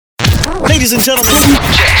Ladies and gentlemen,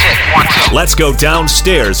 let's go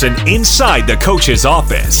downstairs and inside the coach's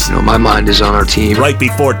office. My mind is on our team. Right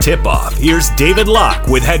before tip-off, here's David Locke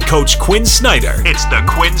with head coach Quinn Snyder. It's the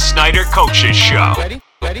Quinn Snyder Coaches Show.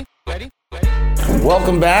 Ready?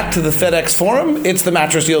 Welcome back to the FedEx Forum. It's the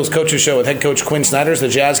Mattress Deals Coaches Show with head coach Quinn Snyder. The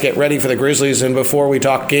Jazz get ready for the Grizzlies. And before we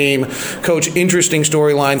talk game, Coach, interesting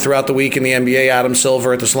storyline throughout the week in the NBA. Adam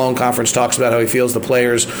Silver at the Sloan Conference talks about how he feels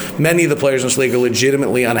many of the players in this league are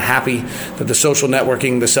legitimately unhappy that the social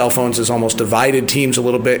networking, the cell phones has almost divided teams a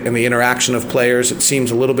little bit and the interaction of players. It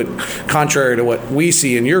seems a little bit contrary to what we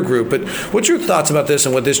see in your group. But what's your thoughts about this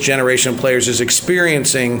and what this generation of players is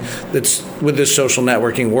experiencing that's with this social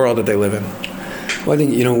networking world that they live in? Well, I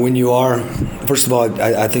think, when you are, first of all,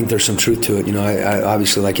 I think there's some truth to it. I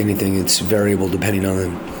obviously, like anything, it's variable depending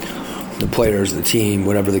on the players, the team,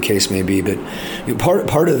 whatever the case may be. But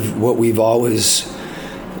part of what we've always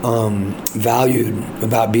valued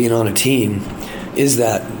about being on a team is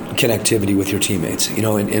that connectivity with your teammates.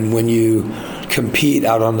 And when you compete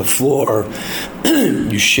out on the floor,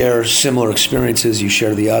 you share similar experiences, you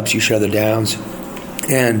share the ups, you share the downs.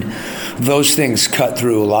 And those things cut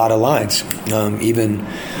through a lot of lines.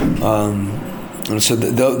 So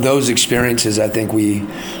those experiences, I think we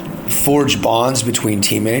forge bonds between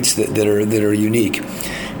teammates that are unique.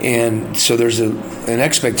 And so there's an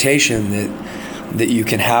expectation that you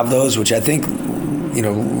can have those, which I think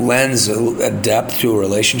lends a depth to a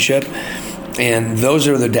relationship. And those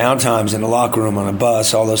are the downtimes in the locker room, on a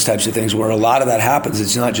bus, all those types of things where a lot of that happens.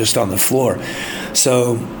 It's not just on the floor.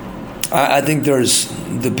 So I think there's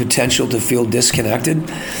the potential to feel disconnected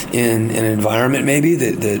in an environment maybe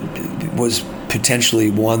that was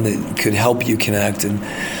potentially one that could help you connect. And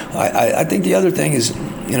I think the other thing is,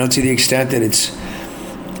 to the extent that it's,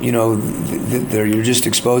 you're just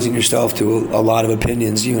exposing yourself to a lot of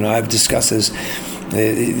opinions. You and I have discussed this.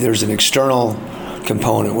 There's an external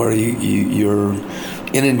component where you're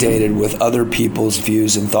inundated with other people's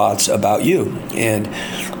views and thoughts about you, and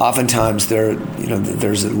oftentimes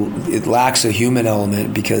it lacks a human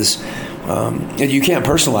element because you can't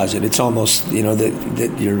personalize it. It's almost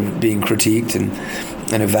that you're being critiqued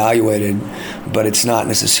and evaluated, but it's not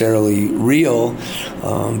necessarily real.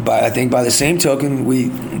 But I think by the same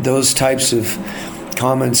token, those types of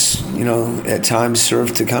comments, at times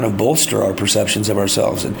serve to kind of bolster our perceptions of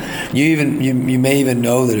ourselves, and you may even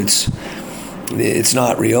know that it's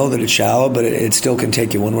not real, that it's shallow, but it still can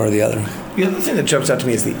take you one way or the other. The other thing that jumps out to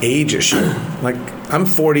me is the age issue. Like, I'm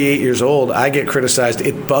 48 years old. I get criticized.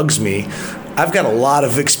 It bugs me. I've got a lot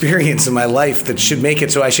of experience in my life that should make it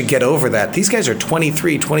so I should get over that. These guys are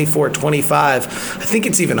 23, 24, 25. I think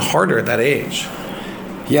it's even harder at that age.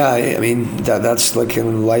 Yeah, I mean, that's like a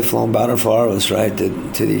lifelong battle for all of us, right? To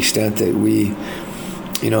the extent that we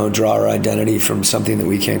draw our identity from something that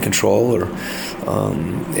we can't control, or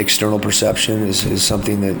external perception is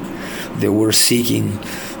something that we're seeking.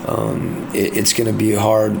 It's going to be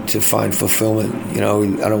hard to find fulfillment. I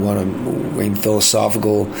don't want to be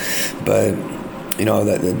philosophical, but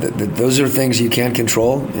those are things you can't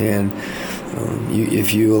control, and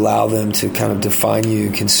if you allow them to kind of define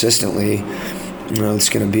you consistently, it's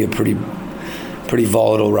going to be a pretty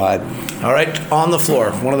volatile ride. All right, on the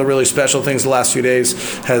floor, one of the really special things the last few days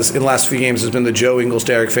in the last few games has been the Joe Ingles,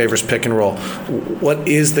 Derek Favors pick and roll. What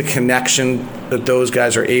is the connection that those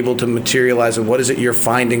guys are able to materialize, and what is it you're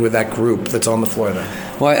finding with that group that's on the floor there?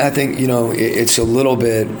 Well, I think, it's a little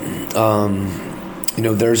bit,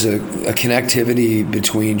 there's a connectivity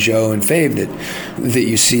between Joe and Fave that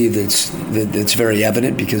you see that's very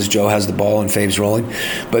evident because Joe has the ball and Fave's rolling.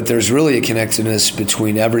 But there's really a connectedness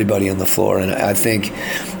between everybody on the floor, and I think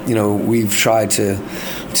we've tried to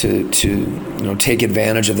take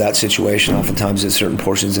advantage of that situation oftentimes at certain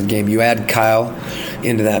portions of the game. You add Kyle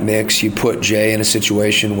into that mix, you put Jay in a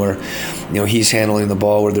situation where he's handling the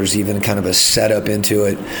ball, where there's even kind of a setup into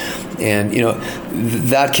it, and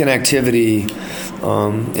that connectivity.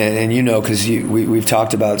 Because we've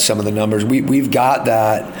talked about some of the numbers. We've got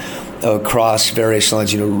that across various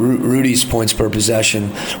lines. Rudy's points per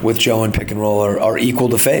possession with Joe and pick and roll are equal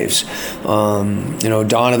to Fave's.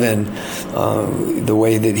 Donovan, the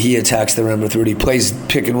way that he attacks the rim with Rudy, plays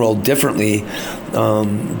pick and roll differently,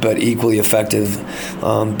 but equally effective.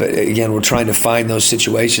 But again, we're trying to find those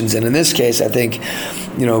situations, and in this case, I think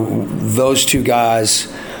those two guys.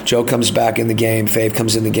 Joe comes back in the game, Fave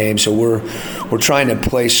comes in the game, so we're trying to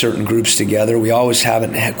play certain groups together. We always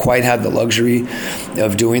haven't quite had the luxury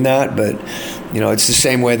of doing that, but it's the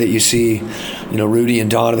same way that you see Rudy and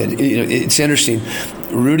Donovan. It's interesting.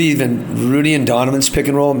 Rudy and Donovan's pick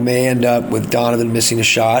and roll may end up with Donovan missing a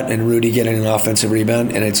shot and Rudy getting an offensive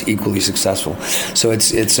rebound, and it's equally successful. So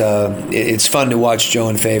it's fun to watch Joe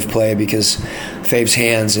and Fave play because Fave's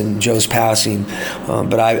hands and Joe's passing.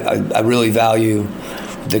 But I really value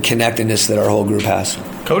the connectedness that our whole group has.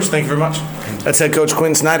 Coach, thank you very much. That's head coach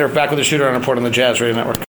Quinn Snyder, back with the Shooter on Report on the Jazz Radio Network.